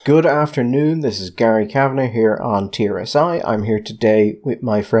Good afternoon, this is Gary Kavanagh here on TRSI. I'm here today with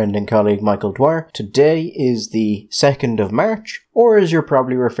my friend and colleague Michael Dwyer. Today is the 2nd of March, or as you're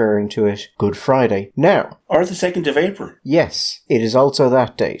probably referring to it, Good Friday. Now, or the 2nd of April. Yes, it is also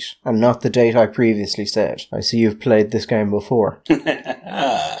that date, and not the date I previously said. I see you've played this game before.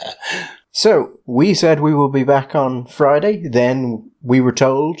 So, we said we will be back on Friday, then we were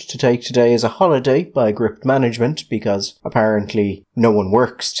told to take today as a holiday by Grip Management because apparently no one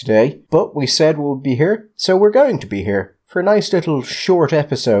works today, but we said we'll be here, so we're going to be here for a nice little short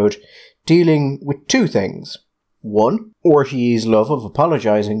episode dealing with two things. One, RTE's love of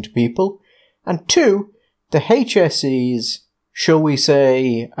apologising to people, and two, the HSE's, shall we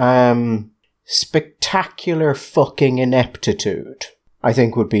say, spectacular fucking ineptitude, I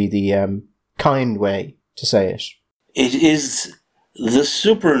think would be the kind way to say it. It is the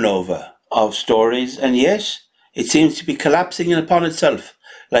supernova of stories, and yet it seems to be collapsing in upon itself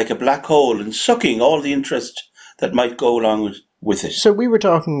like a black hole and sucking all the interest that might go along with it. So we were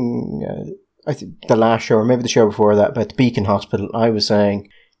talking, I think the last show, or maybe the show before that, about the Beacon Hospital. I was saying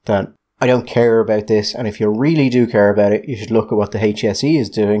that I don't care about this, and if you really do care about it, you should look at what the HSE is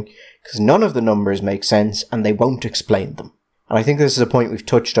doing, because none of the numbers make sense, and they won't explain them. And I think this is a point we've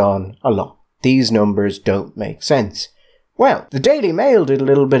touched on a lot. These numbers don't make sense. Well, the Daily Mail did a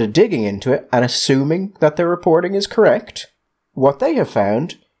little bit of digging into it, and assuming that their reporting is correct, what they have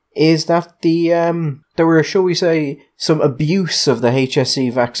found is that there were, shall we say, some abuse of the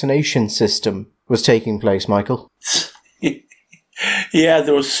HSE vaccination system was taking place, Michael. Yeah,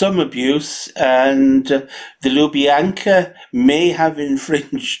 there was some abuse, and the Lubyanka may have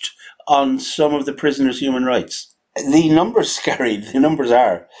infringed on some of the prisoners' human rights. The numbers, Gary, the numbers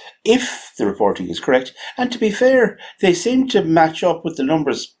are, if the reporting is correct, and to be fair, they seem to match up with the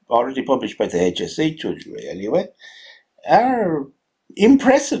numbers already published by the HSE, to a degree anyway, are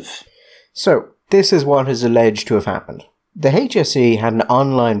impressive. So, this is what is alleged to have happened. The HSE had an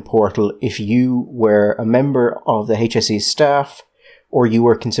online portal if you were a member of the HSE staff or you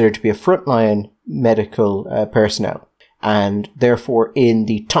were considered to be a frontline medical personnel, and therefore in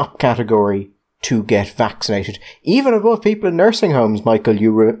the top category to get vaccinated. Even above people in nursing homes, Michael,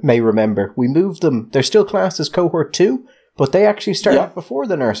 you may remember, we moved them. They're still classed as cohort 2, but they actually started before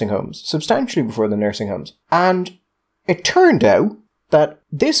the nursing homes, substantially before the nursing homes. And it turned out that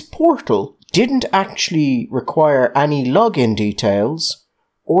this portal didn't actually require any login details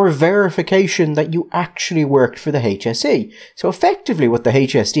or verification that you actually worked for the HSE. So effectively what the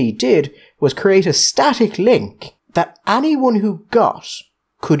HSE did was create a static link that anyone who got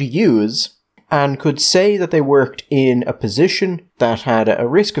could use and could say that they worked in a position that had a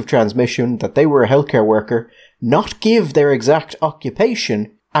risk of transmission, that they were a healthcare worker, not give their exact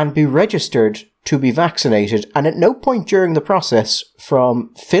occupation, and be registered to be vaccinated. And at no point during the process,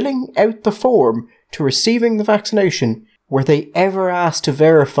 from filling out the form to receiving the vaccination, were they ever asked to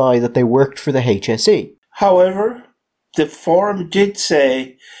verify that they worked for the HSE. However, the form did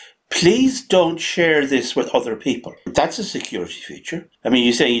say, please don't share this with other people. That's a security feature. I mean,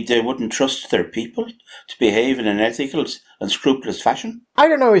 you say they wouldn't trust their people to behave in an ethical and scrupulous fashion? I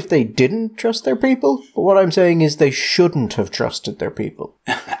don't know if they didn't trust their people, but what I'm saying is they shouldn't have trusted their people.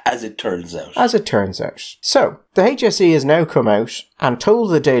 As it turns out. As it turns out. So, the HSE has now come out and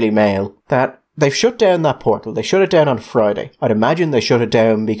told the Daily Mail that they've shut down that portal. They shut it down on Friday. I'd imagine they shut it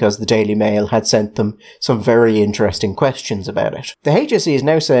down because the Daily Mail had sent them some very interesting questions about it. The HSE is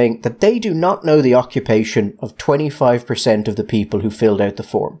now saying that they do not know the occupation of 25% of the people who filled out the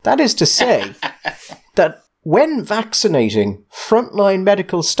form. That is to say that when vaccinating frontline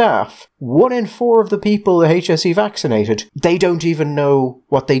medical staff, 1 in 4 of the people the HSE vaccinated, they don't even know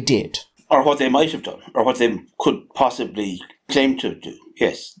what they did. Or what they might have done, or what they could possibly claim to do.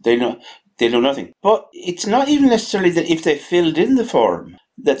 Yes, they know nothing. But it's not even necessarily that if they filled in the form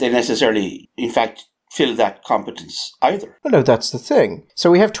that they necessarily, in fact, fill that competence either. Well, no, that's the thing. So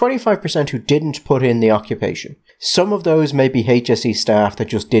we have 25% who didn't put in the occupation. Some of those may be HSE staff that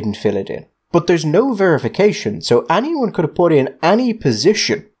just didn't fill it in. But there's no verification, so anyone could have put in any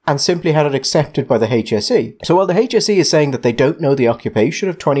position and simply had it accepted by the HSE. So while the HSE is saying that they don't know the occupation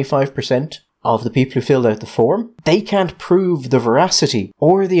of 25% of the people who filled out the form, they can't prove the veracity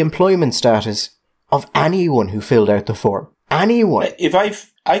or the employment status of anyone who filled out the form. Anyone. If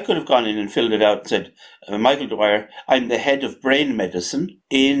I could have gone in and filled it out and said, Michael Dwyer, I'm the head of brain medicine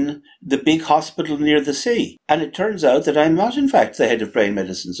in the big hospital near the sea. And it turns out that I'm not, in fact, the head of brain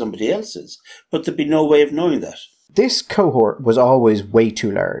medicine, somebody else is. But there'd be no way of knowing that. This cohort was always way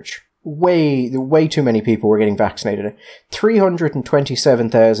too large. way too many people were getting vaccinated.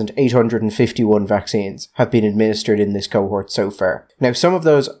 327,851 vaccines have been administered in this cohort so far. Now, some of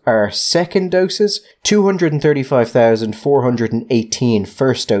those are second doses. 235,418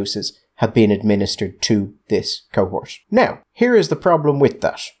 first doses have been administered to this cohort. Now, here is the problem with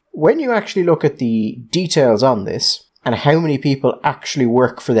that. When you actually look at the details on this, and how many people actually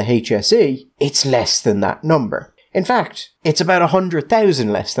work for the HSE, it's less than that number. In fact, it's about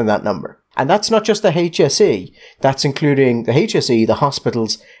 100,000 less than that number. And that's not just the HSE, that's including the HSE, the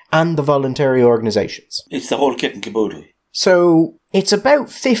hospitals, and the voluntary organisations. It's the whole kit and caboodle. So, it's about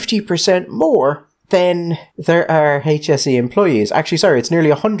 50% more than there are HSE employees. Actually, sorry, it's nearly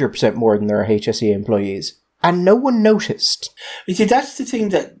 100% more than there are HSE employees. And no one noticed. You see, that's the thing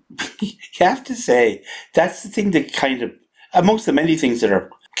that, you have to say, that's the thing that kind of, amongst the many things that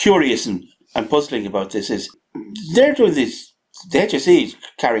are curious and puzzling about this is, they're doing this, the HSE is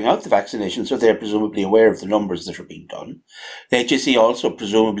carrying out the vaccination, so they're presumably aware of the numbers that are being done. The HSE also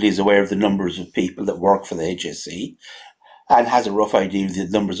presumably is aware of the numbers of people that work for the HSE and has a rough idea of the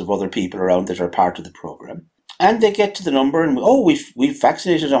numbers of other people around that are part of the programme. And they get to the number and, we've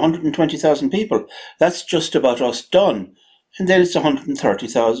vaccinated 120,000 people. That's just about us done. And then it's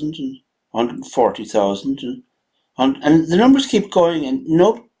 130,000 and 140,000. And the numbers keep going and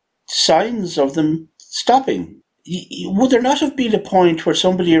no signs of them stopping. Would there not have been a point where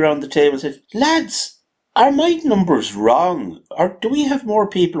somebody around the table said, lads, are my numbers wrong? Or do we have more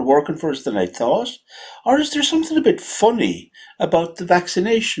people working for us than I thought? Or is there something a bit funny about the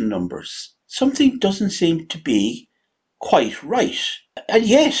vaccination numbers? Something doesn't seem to be quite right. And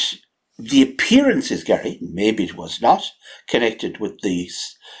yet, the appearances, Gary, maybe it was not connected with the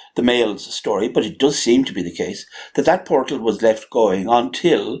Mail's story, but it does seem to be the case that portal was left going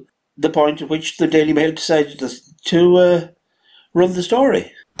until the point at which the Daily Mail decided to run the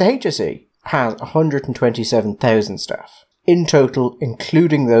story. The HSE has 127,000 staff in total,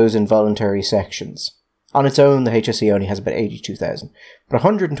 including those in voluntary sections. On its own, the HSE only has about 82,000, but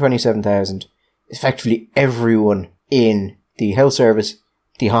 127,000 is effectively everyone in the health service,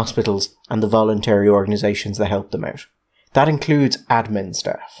 the hospitals, and the voluntary organisations that help them out. That includes admin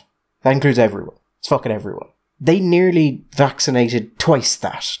staff. That includes everyone. It's fucking everyone. They nearly vaccinated twice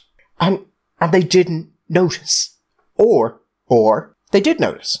that. And they didn't notice. Or they did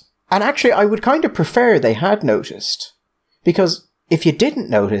notice. And actually, I would kind of prefer they had noticed. Because if you didn't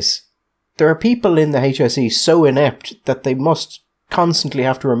notice, there are people in the HSE so inept that they must constantly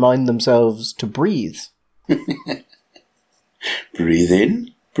have to remind themselves to breathe. Breathe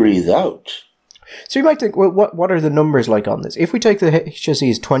in, breathe out. So you might think, well, what are the numbers like on this? If we take the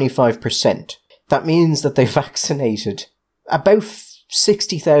HSE's 25%, that means that they vaccinated about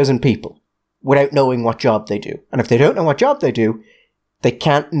 60,000 people without knowing what job they do. And if they don't know what job they do, they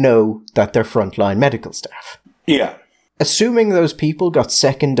can't know that they're frontline medical staff. Yeah. Assuming those people got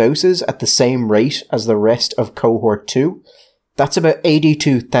second doses at the same rate as the rest of cohort 2, that's about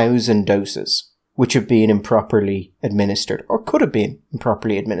 82,000 doses, which have been improperly administered, or could have been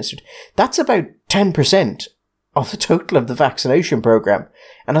improperly administered. That's about 10% of the total of the vaccination programme.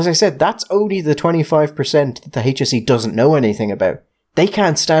 And as I said, that's only the 25% that the HSE doesn't know anything about. They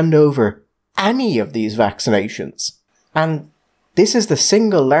can't stand over any of these vaccinations. And this is the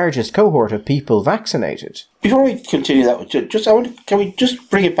single largest cohort of people vaccinated. Before we continue that, can we just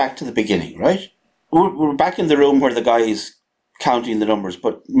bring it back to the beginning, right? We're back in the room where the guy is counting the numbers,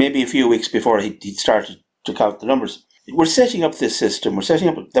 but maybe a few weeks before he'd started to count the numbers. We're setting up this system. We're setting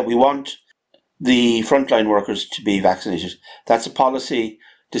up that we want the frontline workers to be vaccinated. That's a policy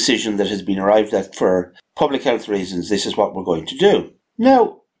decision that has been arrived at for public health reasons. This is what we're going to do.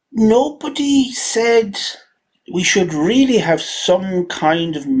 Now, nobody said we should really have some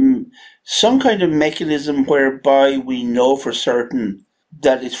kind of mechanism whereby we know for certain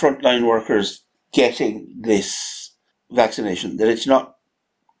that it's frontline workers getting this vaccination, that it's not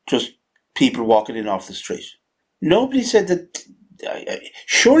just people walking in off the street. Nobody said that.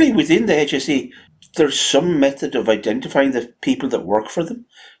 Surely within the HSE, there's some method of identifying the people that work for them.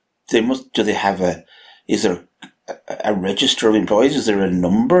 Is there a register of employees? Is there a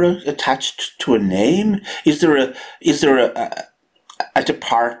number attached to a name? Is there a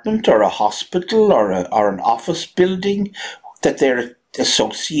department or a hospital or an office building that they're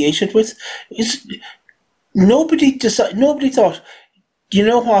associated with? Nobody thought, you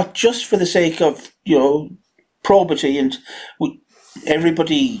know what, just for the sake of, probity and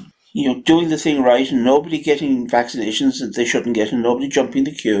everybody, doing the thing right and nobody getting vaccinations that they shouldn't get and nobody jumping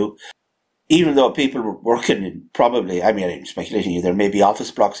the queue, even though people were working in probably, I'm speculating here, there may be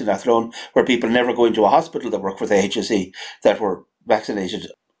office blocks in Athlone where people never go into a hospital that work for the HSE that were vaccinated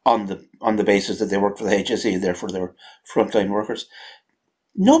on the basis that they worked for the HSE and therefore they were frontline workers.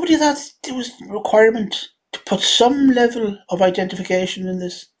 Nobody thought there was a requirement to put some level of identification in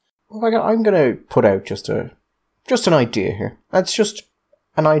this. Well, I'm going to put out just an idea here. That's just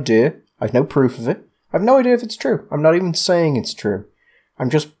an idea. I've no proof of it. I've no idea if it's true. I'm not even saying it's true. I'm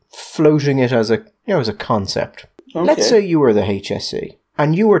just floating it as a concept. Okay. Let's say you were the HSE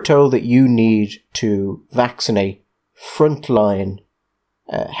and you were told that you need to vaccinate frontline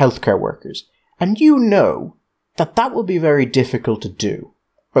healthcare workers, and you know that will be very difficult to do,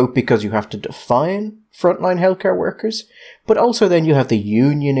 both because you have to define frontline healthcare workers, but also then you have the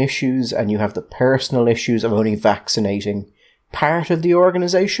union issues and you have the personal issues of only vaccinating part of the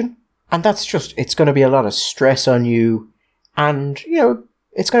organisation. And it's going to be a lot of stress on you, and,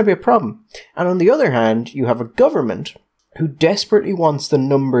 it's going to be a problem. And on the other hand, you have a government who desperately wants the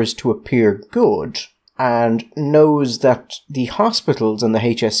numbers to appear good and knows that the hospitals and the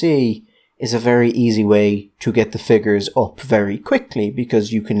HSE is a very easy way to get the figures up very quickly,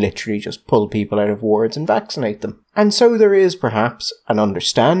 because you can literally just pull people out of wards and vaccinate them. And so there is perhaps an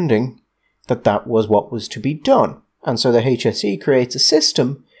understanding that was what was to be done. And so the HSE creates a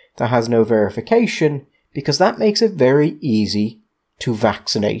system that has no verification, because that makes it very easy to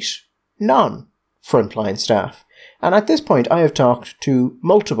vaccinate non-frontline staff. And at this point, I have talked to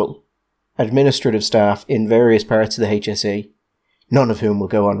multiple administrative staff in various parts of the HSE, none of whom will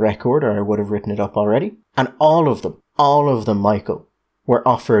go on record, or I would have written it up already. And all of them, Michael, were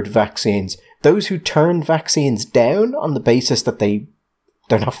offered vaccines. Those who turned vaccines down on the basis that they're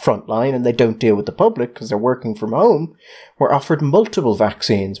not frontline and they don't deal with the public because they're working from home, were offered multiple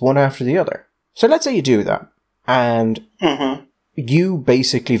vaccines, one after the other. So let's say you do that, and you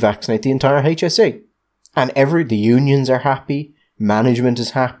basically vaccinate the entire HSE. And the unions are happy, management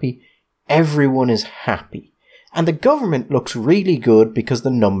is happy, everyone is happy. And the government looks really good because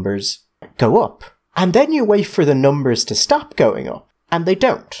the numbers go up. And then you wait for the numbers to stop going up, and they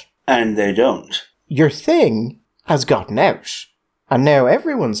don't. And they don't. Your thing has gotten out. And now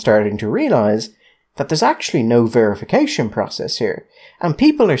everyone's starting to realise that there's actually no verification process here. And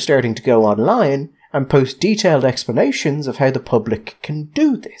people are starting to go online and post detailed explanations of how the public can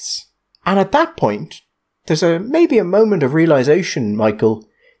do this. And at that point, there's maybe a moment of realisation, Michael,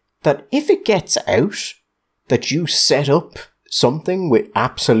 that if it gets out that you set up something with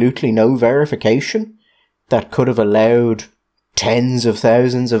absolutely no verification that could have allowed tens of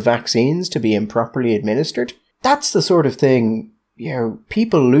thousands of vaccines to be improperly administered, that's the sort of thing,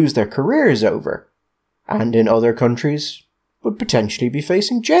 people lose their careers over, and in other countries would potentially be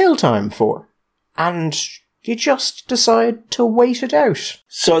facing jail time for. And you just decide to wait it out.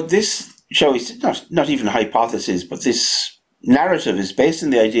 So this, shall we say, not even a hypothesis, but this narrative is based on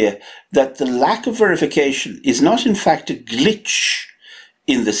the idea that the lack of verification is not in fact a glitch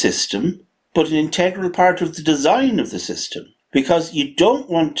in the system, but an integral part of the design of the system. Because you don't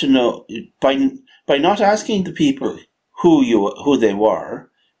want to know, by not asking the people who they were,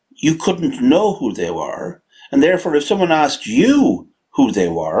 you couldn't know who they were, and therefore if someone asked you who they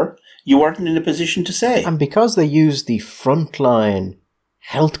were, you weren't in a position to say. And because they used the frontline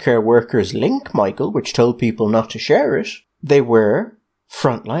healthcare workers link, Michael, which told people not to share it, they were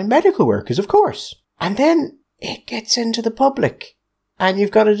frontline medical workers, of course. And then it gets into the public, and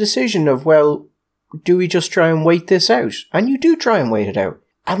you've got a decision of, well, do we just try and wait this out? And you do try and wait it out.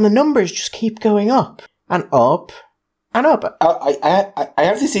 And the numbers just keep going up and up and up. I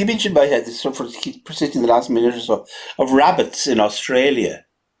have this image in my head, this sort of keeps persisting the last minute or so, of rabbits in Australia.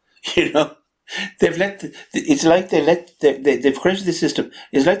 They've created this system.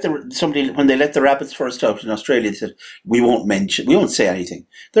 It's like when they let the rabbits first out in Australia, they said, we won't say anything.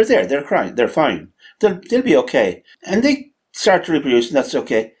 They're there, they're crying, they're fine. They'll be okay. And they start to reproduce, and that's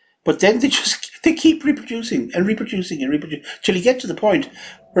okay. But then they keep reproducing and reproducing and reproducing till you get to the point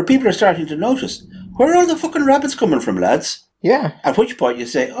where people are starting to notice, where are all the fucking rabbits coming from, lads? Yeah. At which point you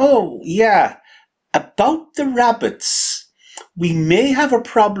say, oh, yeah, about the rabbits, we may have a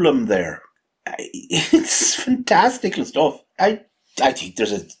problem there. It's fantastical stuff. I think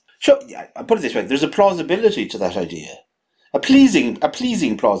I'll put it this way, there's a plausibility to that idea. A pleasing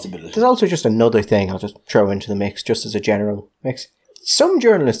plausibility. There's also just another thing I'll just throw into the mix, just as a general mix. Some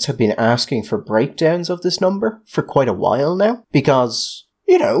journalists have been asking for breakdowns of this number for quite a while now, because,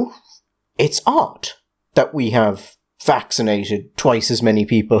 it's odd that we have vaccinated twice as many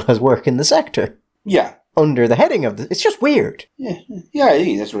people as work in the sector. Yeah. Under the heading of this. It's just weird. Yeah, I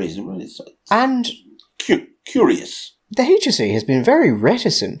think that's reasonable. And curious. The HSE has been very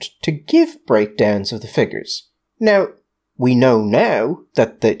reticent to give breakdowns of the figures. Now, we know now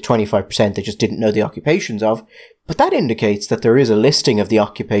that the 25% they just didn't know the occupations of But that indicates that there is a listing of the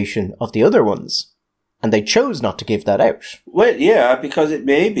occupation of the other ones, and they chose not to give that out. Well, yeah, because it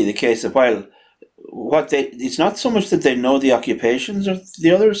may be the case that while it's not so much that they know the occupations of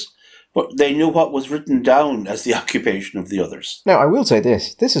the others, but they knew what was written down as the occupation of the others. Now, I will say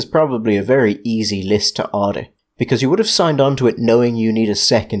this is probably a very easy list to audit, because you would have signed on to it knowing you need a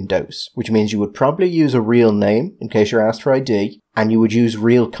second dose, which means you would probably use a real name in case you're asked for ID, and you would use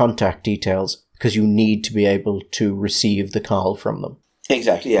real contact details because you need to be able to receive the call from them.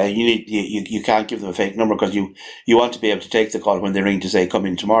 Exactly, yeah. You can't give them a fake number because you want to be able to take the call when they ring to say, come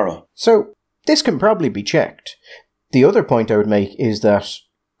in tomorrow. So, this can probably be checked. The other point I would make is that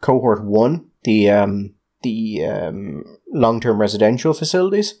Cohort 1, the long-term residential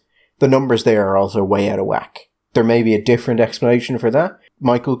facilities, the numbers there are also way out of whack. There may be a different explanation for that.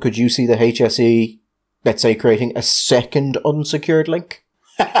 Michael, could you see the HSE, let's say, creating a second unsecured link?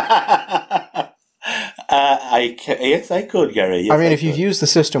 Yes, I could, Gary. Yes, I mean, if you've used the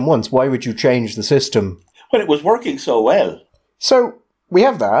system once, why would you change the system? Well, it was working so well. So, we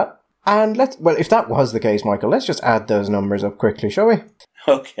have that. And if that was the case, Michael, let's just add those numbers up quickly, shall we?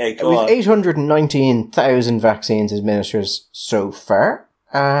 Okay, go on. We've 819,000 vaccines administered so far.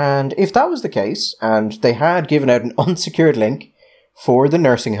 And if that was the case, and they had given out an unsecured link for the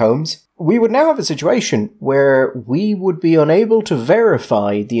nursing homes, we would now have a situation where we would be unable to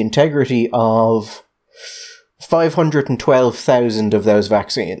verify the integrity of 512,000 of those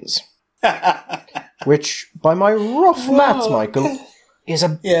vaccines. Which, by my rough maths, Michael, is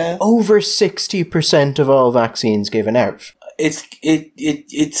over 60% of all vaccines given out. It's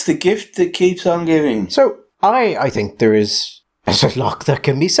the gift that keeps on giving. So, I think there is a lot that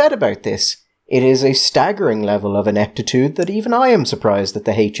can be said about this. It is a staggering level of ineptitude that even I am surprised that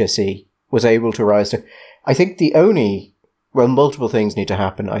the HSE was able to rise to. I think multiple things need to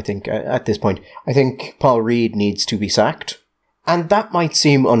happen, I think, at this point. I think Paul Reid needs to be sacked. And that might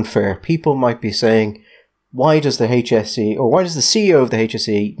seem unfair. People might be saying, why does the HSE, or why does the CEO of the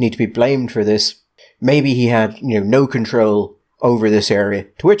HSE need to be blamed for this? Maybe he had, no control over this area.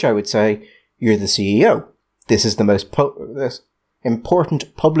 To which I would say, you're the CEO. This is the most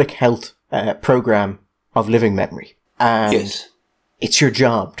important public health program of living memory. And yes. It's your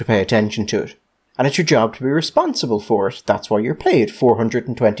job to pay attention to it. And it's your job to be responsible for it. That's why you're paid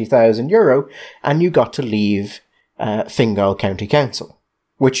 €420,000 and you got to leave Fingal County Council,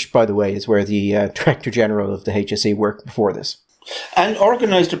 which, by the way, is where the Director General of the HSE worked before this. And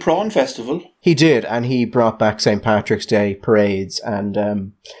organised a prawn festival. He did, and he brought back St. Patrick's Day parades. And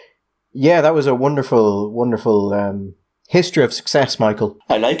that was a wonderful, wonderful history of success, Michael.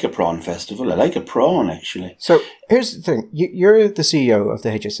 I like a prawn festival. I like a prawn, actually. So here's the thing. You're the CEO of the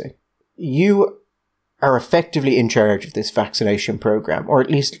HSE. You are effectively in charge of this vaccination program, or at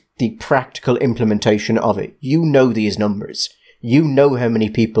least the practical implementation of it. You know these numbers. You know how many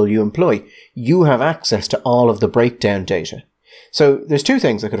people you employ. You have access to all of the breakdown data. So there's two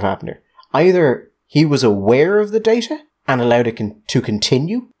things that could have happened here. Either he was aware of the data and allowed it to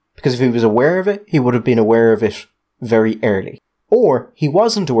continue, because if he was aware of it, he would have been aware of it very early. Or he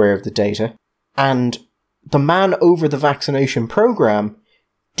wasn't aware of the data, and the man over the vaccination program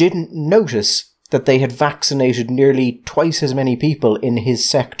didn't notice that they had vaccinated nearly twice as many people in his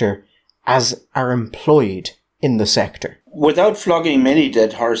sector as are employed in the sector. Without flogging many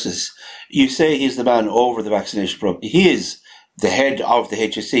dead horses, you say he's the man over the vaccination program. He is the head of the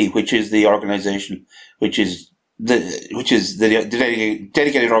HSE, which is the organisation, which is the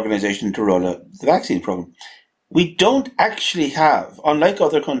dedicated organisation to roll out the vaccine program. We don't actually have, unlike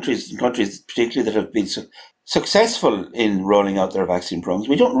other countries particularly that have been successful in rolling out their vaccine programs,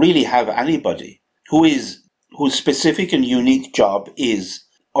 we don't really have anybody whose specific and unique job is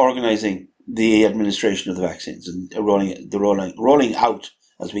organising the administration of the vaccines and rolling out,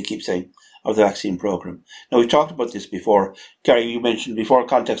 as we keep saying, of the vaccine program. Now, we've talked about this before. Gary, you mentioned before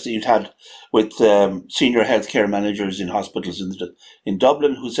context that you'd had with senior healthcare managers in hospitals in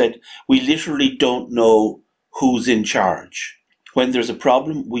Dublin who said, we literally don't know who's in charge. When there's a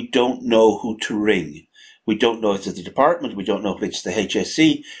problem, we don't know who to ring. We don't know if it's the department. We don't know if it's the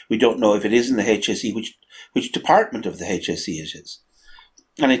HSE. We don't know if it isn't the HSE, which department of the HSE it is.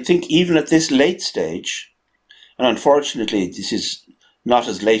 And I think even at this late stage, and unfortunately this is not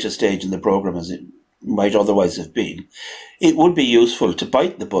as late a stage in the programme as it might otherwise have been, it would be useful to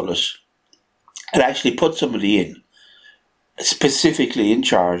bite the bullet and actually put somebody in, specifically in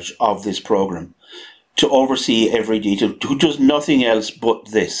charge of this programme, to oversee every detail, who does nothing else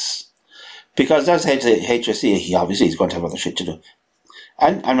but this. Because as head of HSE, he obviously is going to have other shit to do.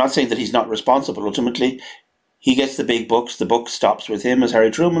 And I'm not saying that he's not responsible. Ultimately, he gets the big bucks. The buck stops with him, as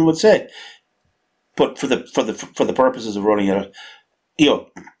Harry Truman would say. But for the purposes of running it,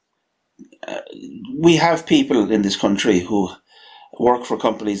 we have people in this country who work for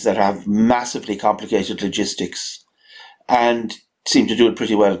companies that have massively complicated logistics and seem to do it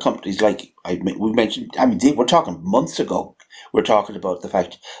pretty well. Companies like we mentioned, we're talking months ago. We're talking about the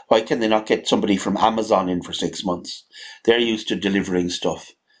fact, why can they not get somebody from Amazon in for 6 months? They're used to delivering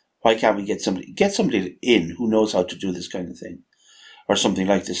stuff. Why can't we get somebody in who knows how to do this kind of thing, or something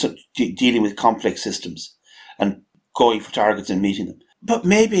like this? So dealing with complex systems and going for targets and meeting them. But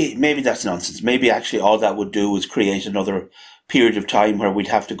maybe that's nonsense. Maybe actually all that would do is create another period of time where we'd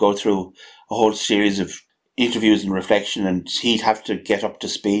have to go through a whole series of interviews and reflection, and he'd have to get up to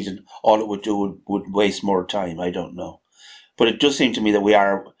speed, and all it would do would waste more time. I don't know. But it does seem to me that we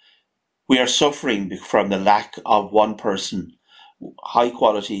are suffering from the lack of one person, high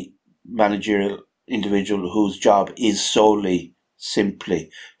quality managerial individual whose job is solely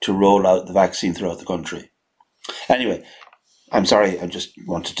simply to roll out the vaccine throughout the country. Anyway, I'm sorry, I just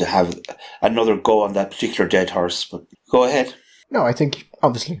wanted to have another go on that particular dead horse, but go ahead. No, I think,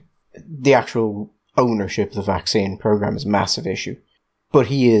 obviously, the actual ownership of the vaccine program is a massive issue. But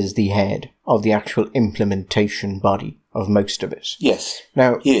he is the head of the actual implementation body of most of it. Yes,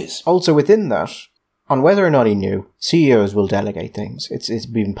 now, he is. Also within that, on whether or not he knew, CEOs will delegate things. It's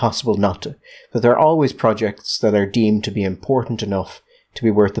been possible not to. But there are always projects that are deemed to be important enough to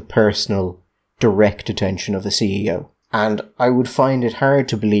be worth the personal, direct attention of the CEO. And I would find it hard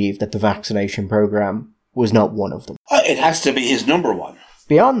to believe that the vaccination program was not one of them. It has to be his number one.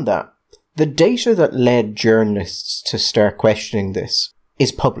 Beyond that, the data that led journalists to start questioning this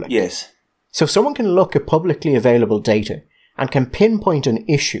is public. Yes. So someone can look at publicly available data and can pinpoint an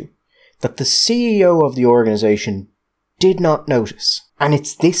issue that the CEO of the organisation did not notice. And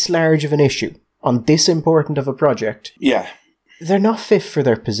it's this large of an issue on this important of a project. Yeah. They're not fit for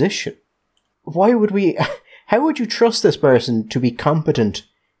their position. How would you trust this person to be competent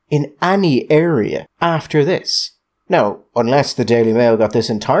in any area after this? Now, unless the Daily Mail got this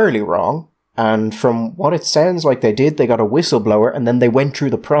entirely wrong, and from what it sounds like they did, they got a whistleblower and then they went through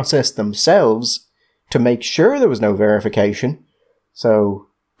the process themselves to make sure there was no verification. So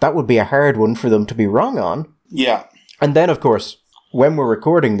that would be a hard one for them to be wrong on. Yeah. And then, of course, when we're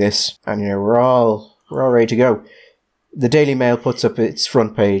recording this, and we're all ready to go, the Daily Mail puts up its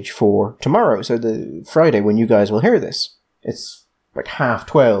front page for tomorrow, so the Friday when you guys will hear this. It's like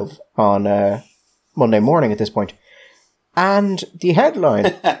 12:30 on Monday morning at this point. And the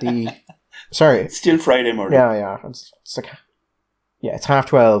headline, sorry. It's still Friday morning. Yeah. It's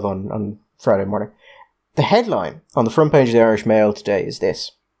 12:30 on Friday morning. The headline on the front page of the Irish Mail today is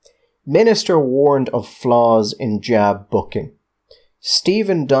this: Minister warned of flaws in jab booking.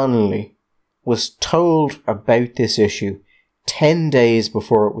 Stephen Donnelly was told about this issue 10 days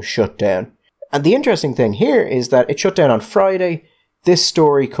before it was shut down. And the interesting thing here is that it shut down on Friday. This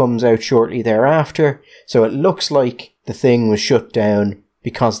story comes out shortly thereafter, so it looks like the thing was shut down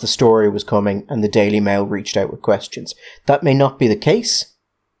because the story was coming and the Daily Mail reached out with questions. That may not be the case,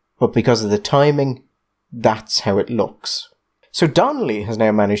 but because of the timing, that's how it looks. So Donnelly has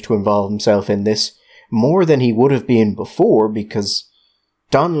now managed to involve himself in this more than he would have been before, because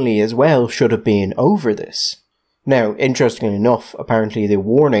Donnelly as well should have been over this. Now, interestingly enough, apparently the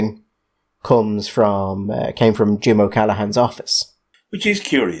warning came from Jim O'Callaghan's office. Which is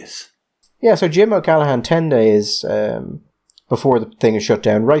curious. Yeah, so Jim O'Callaghan, 10 days before the thing is shut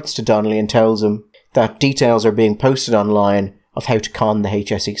down, writes to Donnelly and tells him that details are being posted online of how to con the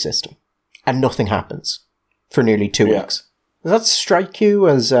HSE system. And nothing happens for nearly 2 weeks. Does that strike you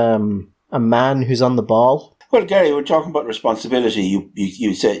as a man who's on the ball? Well, Gary, we're talking about responsibility.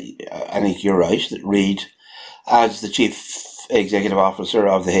 You said, I think you're right, that Reid, as the Chief Executive Officer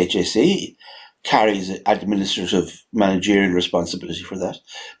of the HSE, carries administrative managerial responsibility for that.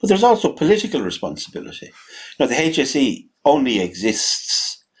 But there's also political responsibility. Now, the HSE only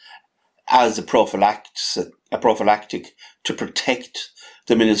exists as a prophylactic to protect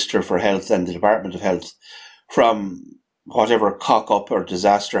the Minister for Health and the Department of Health from whatever cock-up or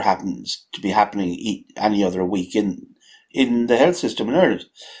disaster happens to be happening any other week in the health system in Ireland.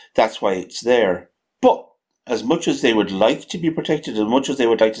 That's why it's there. But as much as they would like to be protected, as much as they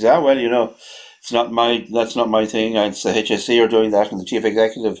would like to say, that's not my thing, it's the HSE are doing that and the Chief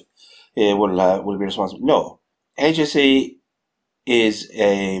Executive will be responsible. No. HSE is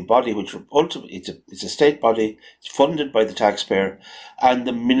a body which ultimately, it's a state body, it's funded by the taxpayer, and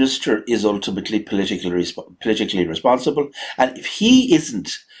the Minister is ultimately politically responsible. And if he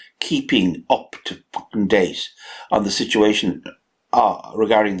isn't keeping up to fucking date on the situation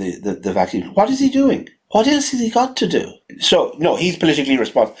regarding the vaccine, what is he doing? What else has he got to do? So, no, he's politically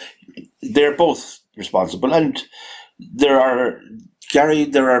responsible. They're both responsible. And there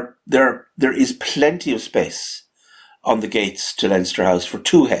is plenty of space on the gates to Leinster House for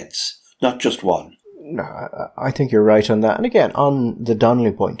two heads, not just one. No, I think you're right on that. And again, on the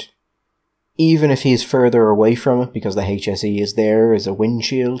Donnelly point, even if he's further away from it because the HSE is there as a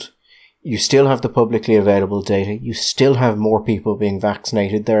windshield, you still have the publicly available data. You still have more people being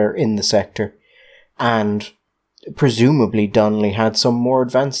vaccinated there in the sector. And presumably Donnelly had some more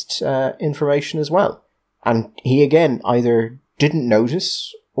advanced information as well. And he, again, either didn't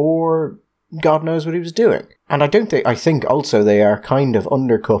notice or God knows what he was doing. And I think also they are kind of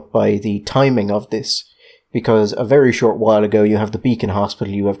undercut by the timing of this, because a very short while ago you have the Beacon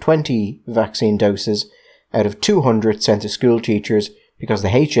Hospital, you have 20 vaccine doses out of 200 sent to school teachers because the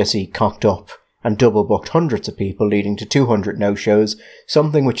HSE cocked up and double booked hundreds of people, leading to 200 no-shows,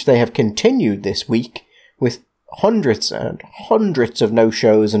 something which they have continued this week with hundreds and hundreds of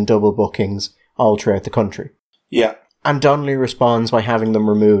no-shows and double bookings all throughout the country. Yeah. And Donnelly responds by having them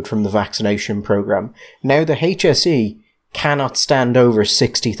removed from the vaccination programme. Now the HSE cannot stand over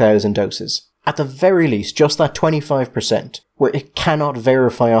 60,000 doses. At the very least, just that 25%, where it cannot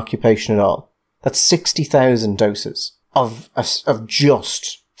verify occupation at all. That's 60,000 doses of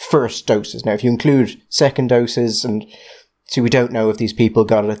just first doses. Now, if you include second doses, and see, we don't know if these people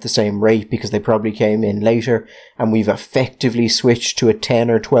got it at the same rate because they probably came in later, and we've effectively switched to a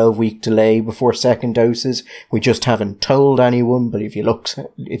 10 or 12 week delay before second doses. We just haven't told anyone, but if you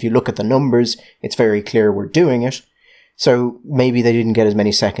look at the numbers, it's very clear we're doing it. So maybe they didn't get as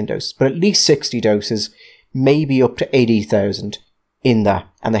many second doses, but at least 60 doses, maybe up to 80,000 in that,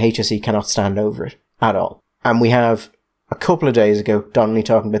 and the HSE cannot stand over it at all. And we have, a couple of days ago, Donnelly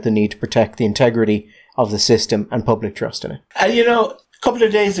talking about the need to protect the integrity of the system and public trust in it. And a couple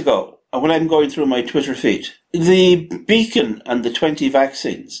of days ago, when I'm going through my Twitter feed, the Beacon and the 20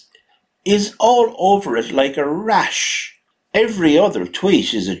 vaccines is all over it like a rash. Every other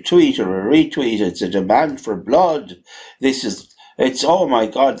tweet is a tweet or a retweet. It's a demand for blood. It's oh my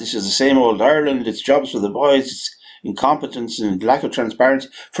God, this is the same old Ireland. It's jobs for the boys. It's incompetence and lack of transparency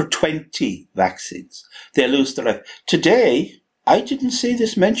for 20 vaccines. They lose their life. Today, I didn't see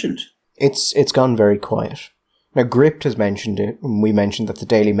this mentioned. It's gone very quiet. Now, Gript has mentioned it, and we mentioned that the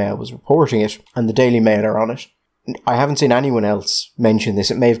Daily Mail was reporting it, and the Daily Mail are on it. I haven't seen anyone else mention this.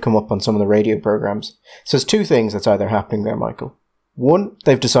 It may have come up on some of the radio programmes. So there's two things that's either happening there, Michael. One,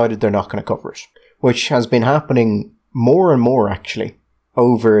 they've decided they're not going to cover it, which has been happening more and more, actually,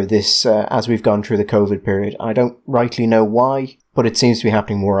 over this, as we've gone through the COVID period. I don't rightly know why, but it seems to be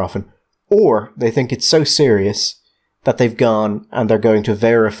happening more often. Or they think it's so serious that they've gone and they're going to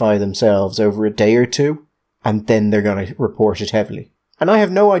verify themselves over a day or two, and then they're going to report it heavily. And I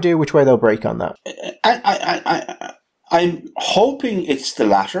have no idea which way they'll break on that. I'm hoping it's the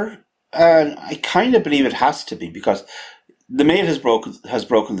latter, and I kind of believe it has to be, because the Mail has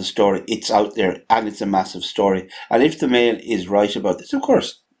broken the story. It's out there, and it's a massive story. And if the Mail is right about this, of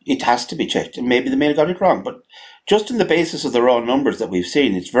course, it has to be checked. And maybe the Mail got it wrong, but just on the basis of the raw numbers that we've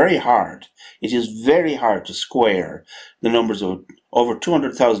seen, it's very hard. It is very hard to square the numbers of over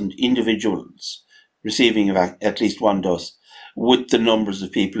 200,000 individuals receiving at least one dose with the numbers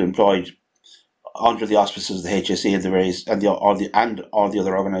of people employed under the auspices of the HSE and the various and all the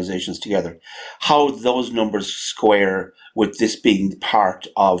other organisations together. How those numbers square with this being part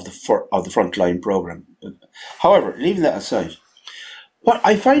of the frontline programme. However, leaving that aside, what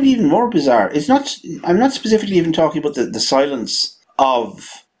I find even more bizarre is I'm not specifically even talking about the silence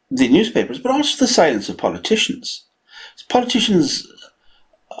of the newspapers, but also the silence of politicians. Politicians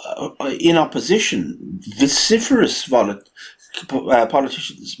in opposition, vociferous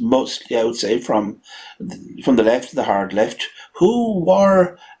politicians, mostly I would say from the left, the hard left, who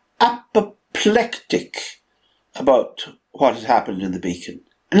were apoplectic about what had happened in the Beacon.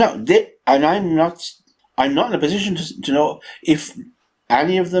 Now, I'm not in a position to know if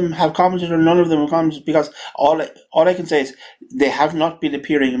any of them have commented or none of them have commented, because all I can say is they have not been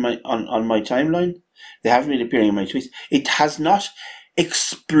appearing on my timeline. They haven't been appearing in my tweets. It has not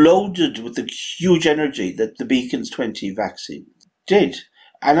exploded with the huge energy that the Beacon's 20 vaccine did.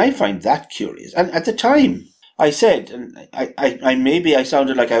 And I find that curious. And at the time, I said, and I maybe I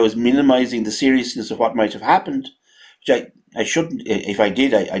sounded like I was minimizing the seriousness of what might have happened, which I shouldn't. If I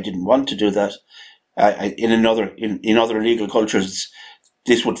did, I didn't want to do that. In other legal cultures,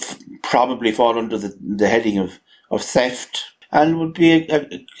 this would probably fall under the heading of theft, and would be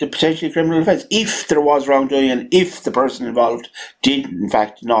a potentially criminal offence if there was wrongdoing and if the person involved did, in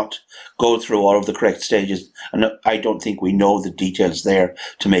fact, not go through all of the correct stages. And I don't think we know the details there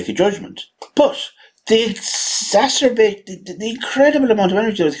to make a judgment. But they exacerbate the incredible amount of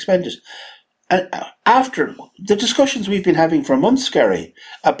energy that was expended. And after the discussions we've been having for months, Gary,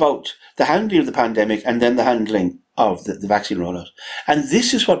 about the handling of the pandemic and then the handling of the vaccine rollout. And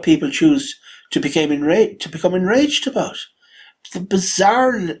this is what people choose to become enraged about. The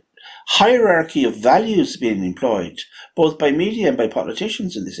bizarre hierarchy of values being employed, both by media and by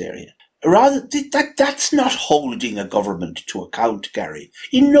politicians in this area. Rather, that's not holding a government to account, Gary.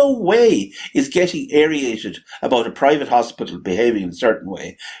 In no way is getting aerated about a private hospital behaving in a certain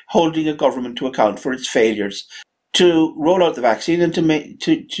way holding a government to account for its failures to roll out the vaccine and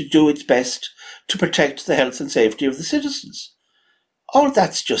to do its best to protect the health and safety of the citizens. All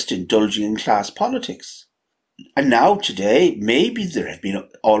that's just indulging in class politics. And now, today, maybe there have been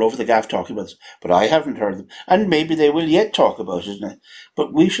all over the gaff talking about this, but I haven't heard them. And maybe they will yet talk about it,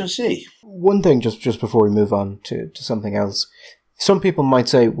 but we shall see. One thing, just before we move on to something else. Some people might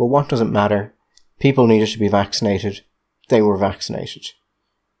say, well, what does it matter? People needed to be vaccinated. They were vaccinated.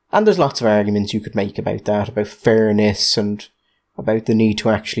 And there's lots of arguments you could make about that, about fairness and about the need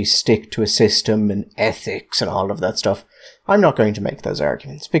to actually stick to a system and ethics and all of that stuff. I'm not going to make those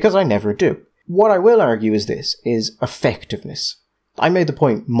arguments, because I never do. What I will argue is this, is effectiveness. I made the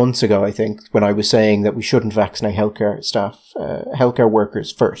point months ago, I think, when I was saying that we shouldn't vaccinate healthcare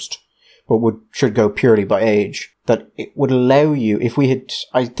workers first, but should go purely by age, that it would allow you,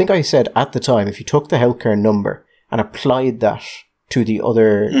 I think I said at the time, if you took the healthcare number and applied that to the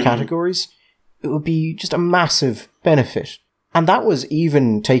other categories, it would be just a massive benefit. And that was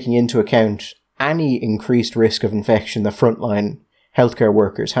even taking into account any increased risk of infection the frontline healthcare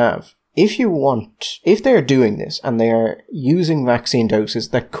workers have. If they're doing this and they are using vaccine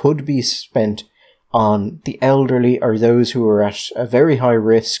doses that could be spent on the elderly or those who are at a very high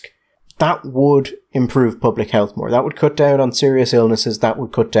risk, that would improve public health more. That would cut down on serious illnesses. That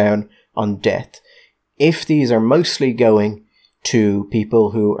would cut down on death. If these are mostly going to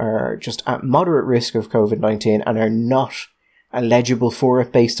people who are just at moderate risk of COVID-19 and are not eligible for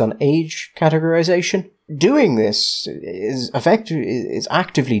it based on age categorization, doing this is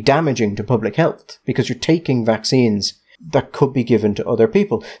actively damaging to public health because you're taking vaccines that could be given to other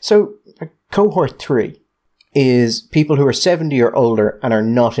people. So cohort 3 is people who are 70 or older and are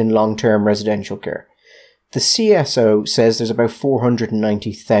not in long-term residential care. The CSO says there's about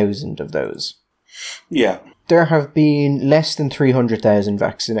 490,000 of those. Yeah. There have been less than 300,000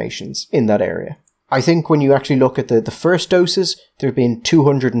 vaccinations in that area. I think when you actually look at the first doses, there have been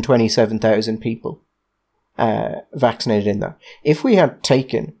 227,000 people vaccinated in that. If we had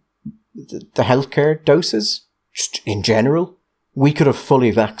taken the healthcare doses, just in general, we could have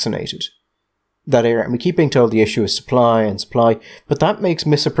fully vaccinated that area. And we keep being told the issue is supply, but that makes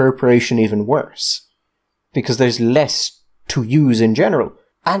misappropriation even worse because there's less to use in general.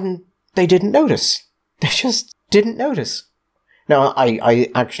 And they didn't notice. They just didn't notice. Now, I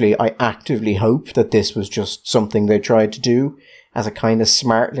actively hope that this was just something they tried to do as a kind of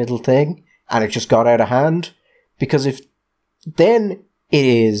smart little thing, and it just got out of hand, because then it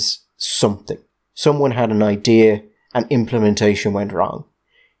is something. Someone had an idea and implementation went wrong.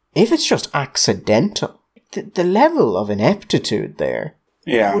 If it's just accidental, the level of ineptitude there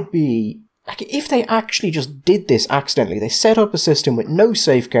would be, like, if they actually just did this accidentally, they set up a system with no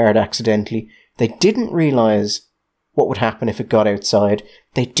safeguard accidentally, they didn't realise what would happen if it got outside,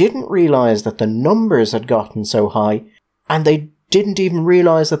 they didn't realise that the numbers had gotten so high, and they didn't even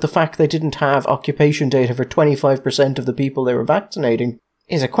realise that the fact they didn't have occupation data for 25% of the people they were vaccinating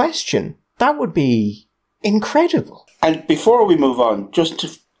is a question. That would be incredible. And before we move on, just to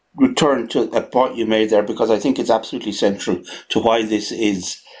return to a point you made there, because I think it's absolutely central to why this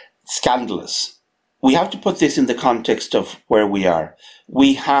is scandalous. We have to put this in the context of where we are.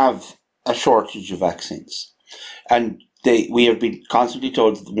 We have a shortage of vaccines. And we have been constantly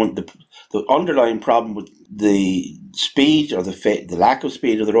told that the underlying problem with the speed or the lack of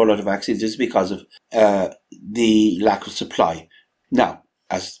speed of the rollout of vaccines is because of the lack of supply. Now,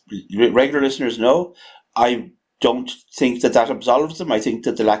 as regular listeners know, I don't think that absolves them. I think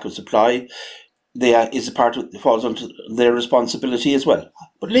that the lack of supply is a part of falls under their responsibility as well.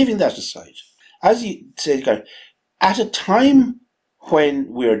 But leaving that aside, as you said, at a time when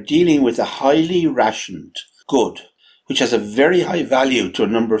we're dealing with a highly rationed good, which has a very high value to a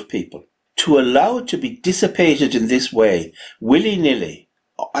number of people, to allow it to be dissipated in this way, willy-nilly,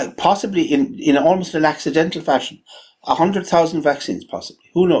 possibly in almost an accidental fashion, 100,000 vaccines possibly,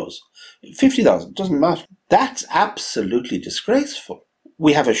 who knows, 50,000, doesn't matter. That's absolutely disgraceful.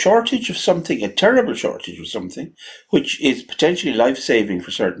 We have a shortage of something, a terrible shortage of something, which is potentially life-saving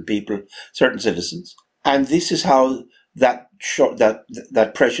for certain people, certain citizens, and this is how that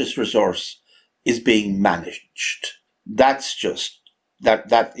precious resource is being managed. That's just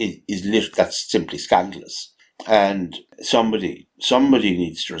that's simply scandalous. And somebody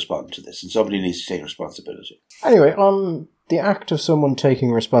needs to respond to this, and somebody needs to take responsibility. Anyway, on the act of someone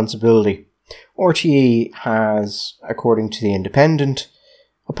taking responsibility, RTE has, according to The Independent,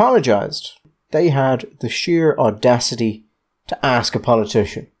 apologised. They had the sheer audacity to ask a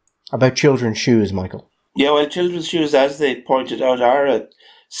politician about children's shoes, Michael. Yeah, well, children's shoes, as they pointed out, are a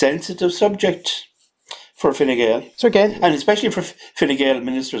sensitive subject for Fine Gael. So again... And especially for Fine Gael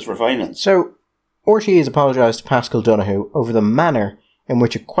ministers for finance. So, RTE has apologised to Paschal Donohoe over the manner in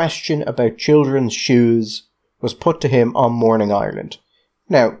which a question about children's shoes was put to him on Morning Ireland.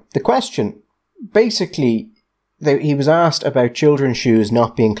 Now, the question, basically, he was asked about children's shoes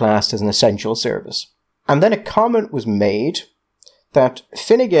not being classed as an essential service. And then a comment was made that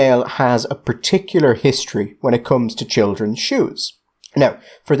Fine Gael has a particular history when it comes to children's shoes. Now,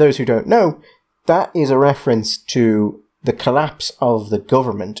 for those who don't know, that is a reference to the collapse of the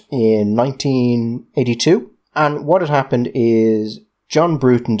government in 1982. And what had happened is John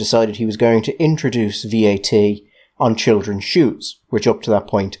Bruton decided he was going to introduce VAT on children's shoes, which up to that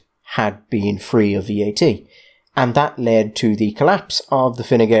point had been free of VAT. And that led to the collapse of the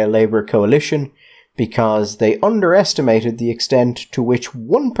Fine Gael Labour coalition because they underestimated the extent to which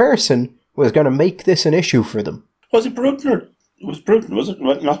one person was going to make this an issue for them. Was it Bruton or... It was Bruton, was it?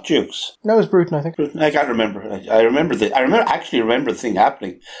 Not Dukes. No, it was Bruton, I think. Bruton. I can't remember. I remember the thing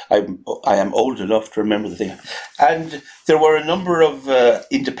happening. I am old enough to remember the thing. And there were a number of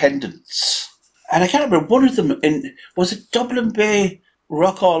independents. And I can't remember, one of them, was it Dublin Bay?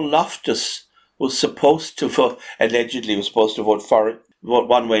 Rockall Loftus was supposed to vote, allegedly was supposed to vote for it, vote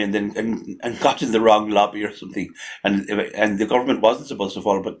one way and then and got in the wrong lobby or something. And the government wasn't supposed to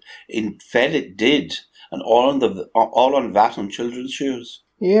follow, but in fact it did. And all on VAT on children's shoes.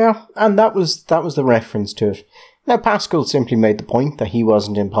 Yeah, and that was the reference to it. Now, Paschal simply made the point that he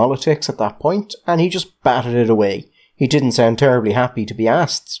wasn't in politics at that point, and he just batted it away. He didn't sound terribly happy to be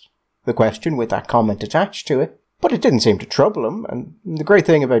asked the question with that comment attached to it, but it didn't seem to trouble him, and the great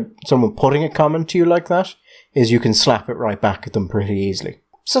thing about someone putting a comment to you like that is you can slap it right back at them pretty easily.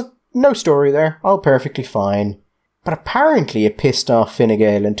 So, no story there, all perfectly fine. But apparently it pissed off Fine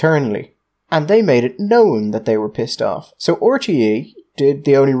Gael internally. And they made it known that they were pissed off. So RTE did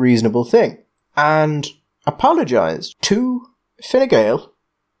the only reasonable thing and apologised to Fine Gael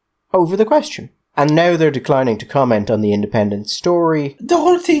over the question. And now they're declining to comment on the Independent story. The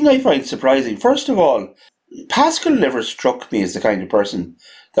whole thing I find surprising. First of all, Paschal never struck me as the kind of person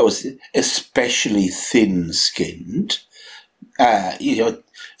that was especially thin-skinned.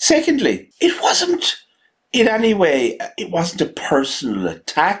 Secondly, it wasn't in any way, it wasn't a personal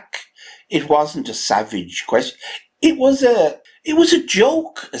attack. It wasn't a savage question. It was a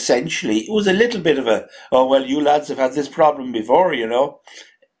joke, essentially. It was a little bit of a, oh, well, you lads have had this problem before, you know.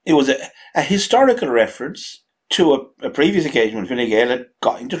 It was a historical reference to a previous occasion when Fine Gael had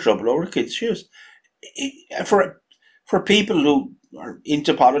got into trouble over kids' shoes. For people who are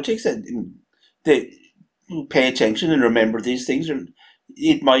into politics, and they pay attention and remember these things, and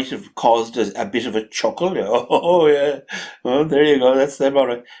it might have caused a bit of a chuckle. Oh, yeah. Oh, there you go. That's them, all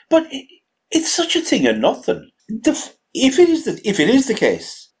right. But it's such a thing of nothing. If it is the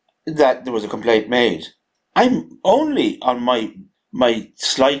case that there was a complaint made, I'm only on my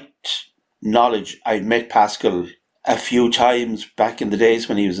slight knowledge. I'd met Paschal a few times back in the days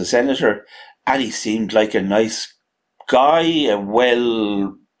when he was a senator, and he seemed like a nice guy, a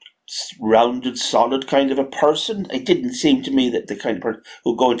well-rounded, solid kind of a person. It didn't seem to me that the kind of person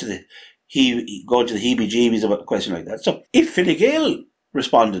who go into the heebie-jeebies about a question like that. So if Fine Gael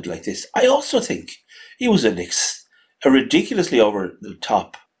responded like this, I also think it was a ridiculously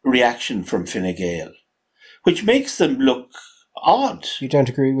over-the-top reaction from Fine Gael, which makes them look odd. You don't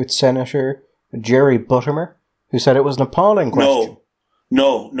agree with Senator Jerry Buttimer, who said it was an appalling question?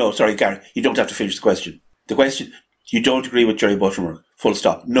 No, sorry, Gary, you don't have to finish the question. The question, you don't agree with Jerry Buttimer, full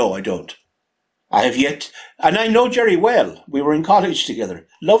stop. No, I don't. I have yet, and I know Jerry well. We were in college together.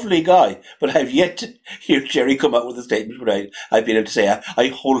 Lovely guy. But I have yet to hear Jerry come out with a statement where I've been able to say I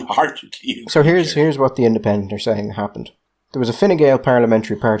wholeheartedly agree. So here's what the Independent are saying happened. There was a Fine Gael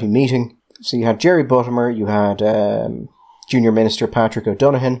Parliamentary Party meeting. So you had Jerry Buttimer, you had Junior Minister Patrick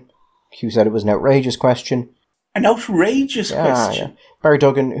O'Donoghue, who said it was an outrageous question. An outrageous question? Yeah. Barry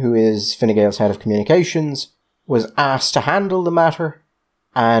Duggan, who is Fine Gael's head of communications, was asked to handle the matter.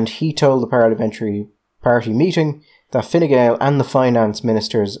 And he told the Parliamentary Party meeting that Fine Gael and the Finance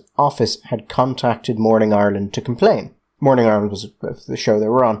Minister's office had contacted Morning Ireland to complain. Morning Ireland was the show they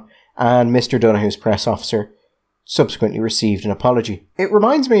were on, and Mr. Donoghue's press officer subsequently received an apology. It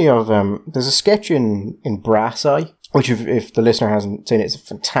reminds me of, there's a sketch in Brass Eye which if the listener hasn't seen it, it's a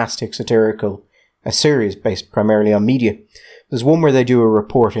fantastic satirical series based primarily on media. There's one where they do a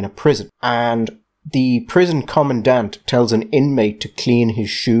report in a prison, and the prison commandant tells an inmate to clean his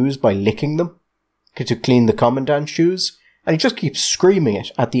shoes by licking them, to clean the commandant's shoes, and he just keeps screaming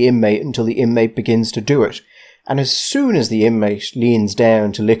it at the inmate until the inmate begins to do it. And as soon as the inmate leans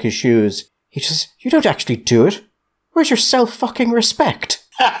down to lick his shoes, he says, "You don't actually do it. Where's your self-fucking respect?"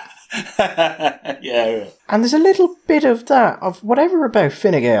 Yeah. And there's a little bit of that, of whatever about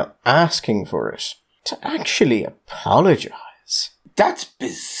Fine Gael asking for it, to actually apologise. That's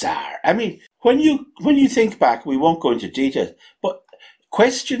bizarre. I mean, when you think back, we won't go into detail, but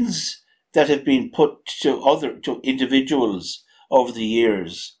questions that have been put to individuals over the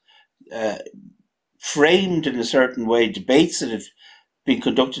years, framed in a certain way, debates that have been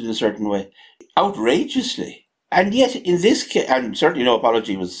conducted in a certain way, outrageously, and yet in this case, and certainly no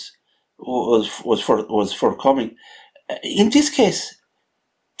apology was forthcoming. In this case,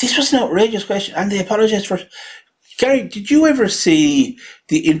 this was an outrageous question, and they apologised for it. Gary, did you ever see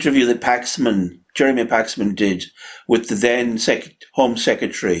the interview that Jeremy Paxman did with the then Home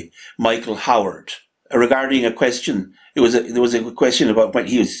Secretary Michael Howard regarding a question? There was a question about when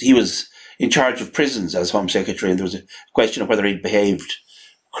he was in charge of prisons as Home Secretary, and there was a question of whether he'd behaved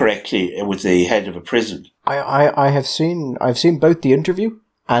correctly with the head of a prison. I've seen both the interview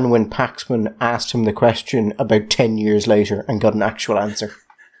and when Paxman asked him the question about 10 years later and got an actual answer.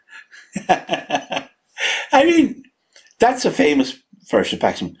 I mean, that's a famous version of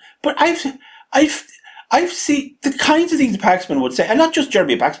Paxman. But I've seen the kinds of things Paxman would say, and not just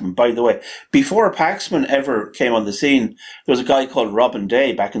Jeremy Paxman, by the way. Before Paxman ever came on the scene, there was a guy called Robin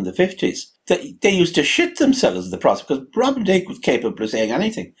Day back in the 50s. They used to shit themselves in the process, because Robin Day was capable of saying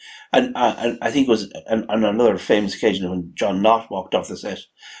anything. And I think it was on another famous occasion when John Knott walked off the set,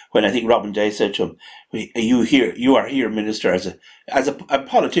 when I think Robin Day said to him, "You are here, Minister, as a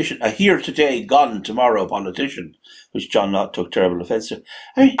politician, a here today, gone tomorrow politician," which John Knott took terrible offence to.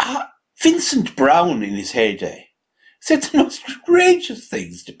 I mean, Vincent Browne in his heyday said the most outrageous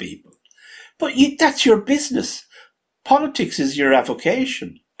things to people. But that's your business. Politics is your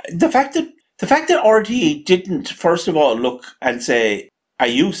avocation. The fact that RTE didn't, first of all, look and say, "Are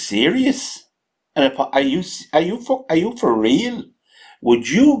you serious? And are you for real? Would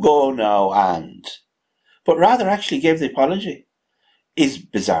you go now and?" But rather actually gave the apology is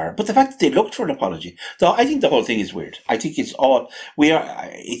bizarre. But the fact that they looked for an apology, though, I think the whole thing is weird. I think it's all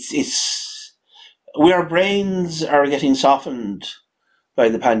our brains are getting softened by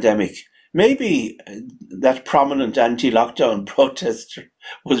the pandemic. Maybe that prominent anti-lockdown protester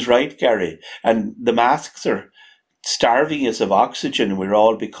was right, Gary, and the masks are starving us of oxygen and we're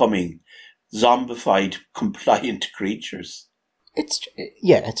all becoming zombified, compliant creatures.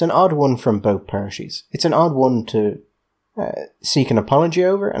 It's an odd one from both parties. It's an odd one to seek an apology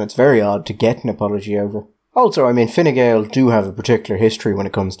over, and it's very odd to get an apology over. Also, I mean, Fine Gael do have a particular history when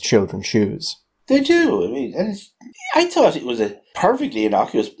it comes to children's shoes. They do. I mean, and I thought it was a perfectly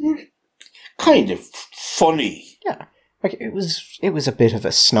innocuous, kind of funny. Yeah, like it was a bit of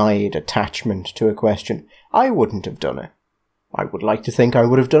a snide attachment to a question. I wouldn't have done it. I would like to think I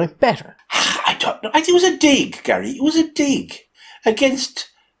would have done it better. I don't know. I think it was a dig, Gary. It was a dig against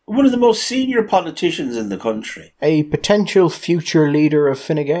one of the most senior politicians in the country. A potential future leader of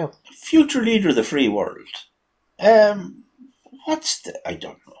Fine Gael. Future leader of the free world. I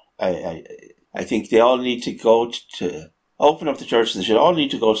don't know. I think they all need to go to open up the church. They should all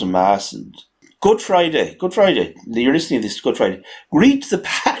need to go to Mass. And Good Friday. You're listening to this Good Friday. Read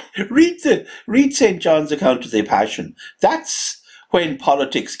St. John's account of the Passion. That's when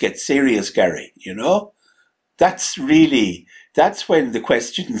politics get serious, Gary, you know? That's when the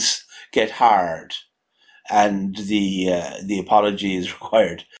questions get hard and the apology is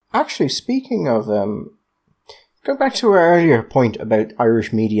required. Actually, speaking of, go back to our earlier point about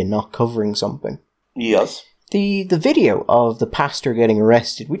Irish media not covering something. Yes. The video of the pastor getting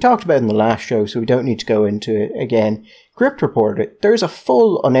arrested, we talked about in the last show, so we don't need to go into it again. Gript reported it. There's a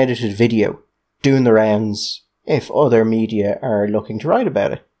full unedited video doing the rounds if other media are looking to write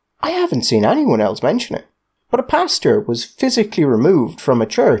about it. I haven't seen anyone else mention it. But a pastor was physically removed from a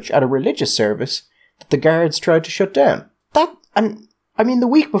church at a religious service that the guards tried to shut down. The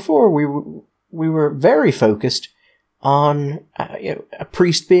week before we were very focused on a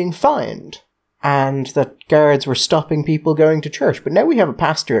priest being fined and that guards were stopping people going to church. But now we have a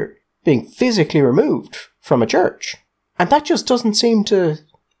pastor being physically removed from a church. And that just doesn't seem to...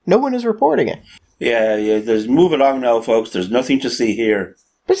 No one is reporting it. Yeah, move along now, folks. There's nothing to see here.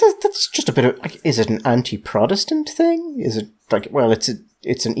 But that's just a bit of... Like, is it an anti-Protestant thing? Is it like, well, it's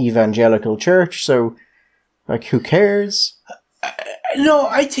an evangelical church, so Like, who cares? No,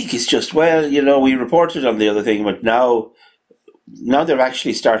 I think it's just, we reported on the other thing, but now they've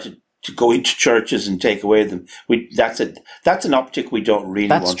actually started to go into churches and take away them. That's an optic we don't really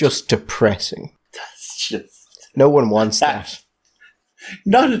want. That's just depressing. That's just... No one wants that.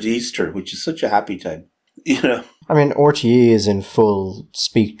 Not at Easter, which is such a happy time, I mean, RTE is in full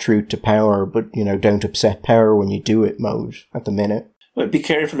speak truth to power, but, don't upset power when you do it mode at the minute. Well, be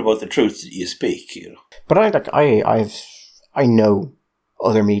careful about the truth that you speak, But I know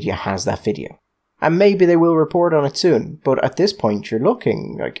other media has that video. And maybe they will report on it soon. But at this point, you're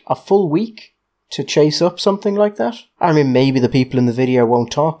looking like a full week to chase up something like that. I mean, maybe the people in the video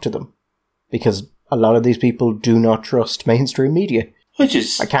won't talk to them. Because a lot of these people do not trust mainstream media. Which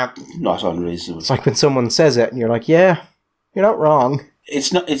is not unreasonable. It's like when someone says it and you're like, yeah, you're not wrong.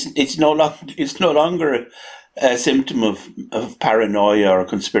 It's no longer a symptom of paranoia or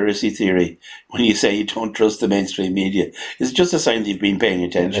conspiracy theory when you say you don't trust the mainstream media. It's just a sign that you've been paying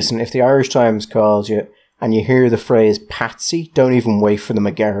attention. Listen, if the Irish Times calls you and you hear the phrase patsy, don't even wait for the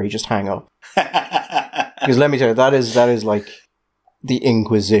McGarry, just hang up. Because let me tell you, that is like the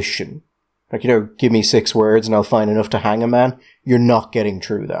Inquisition. Like, give me 6 words and I'll find enough to hang a man. You're not getting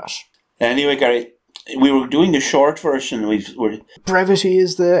through that. Anyway, Gary, we were doing a short version. Brevity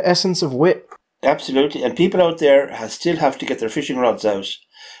is the essence of wit. Absolutely. And people out there still have to get their fishing rods out,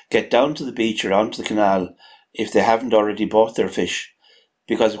 get down to the beach or onto the canal if they haven't already bought their fish.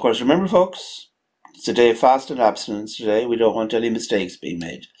 Because, of course, remember, folks, it's a day of fast and abstinence today. We don't want any mistakes being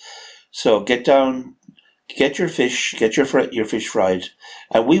made. So get down, get your fish, get your fish fried,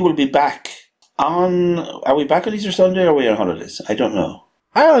 and we will be back are we back on Easter Sunday or are we on holidays? I don't know.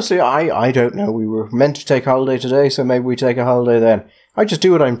 I don't know. We were meant to take a holiday today, so maybe we take a holiday then. I just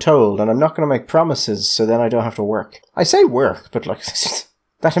do what I'm told, and I'm not going to make promises, so then I don't have to work. I say work, but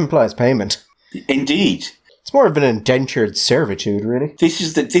that implies payment. Indeed. It's more of an indentured servitude, really. This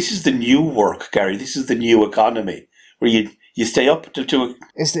is the new work, Gary. This is the new economy, where you stay up till 2.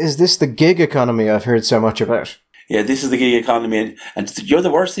 Is this the gig economy I've heard so much about? Yeah, this is the gig economy, and you're the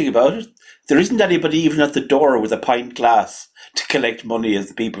worst thing about it. There isn't anybody even at the door with a pint glass to collect money as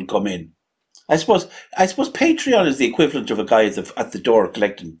the people come in. I suppose Patreon is the equivalent of a guy at the door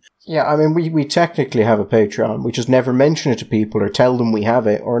collecting. Yeah, I mean, we technically have a Patreon. We just never mention it to people or tell them we have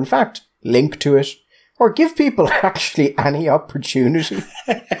it, or in fact, link to it, or give people actually any opportunity.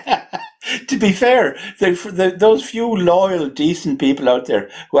 To be fair, those few loyal, decent people out there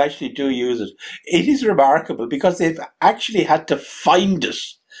who actually do use it, it is remarkable because they've actually had to find it.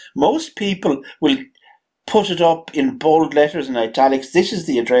 Most people will put it up in bold letters and italics. This is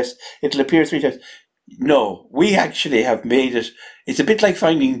the address. It'll appear 3 times. No, we actually have made it. It's a bit like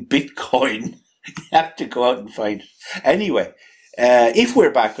finding Bitcoin. You have to go out and find it. Anyway, if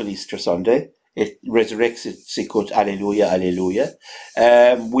we're back on Easter Sunday, it resurrects it, sicut, alleluia, alleluia.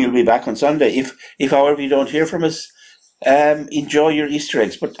 We'll be back on Sunday. If however you don't hear from us, enjoy your Easter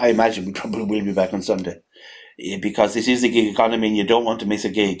eggs. But I imagine we probably will be back on Sunday because this is the gig economy and you don't want to miss a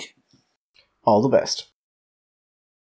gig. All the best.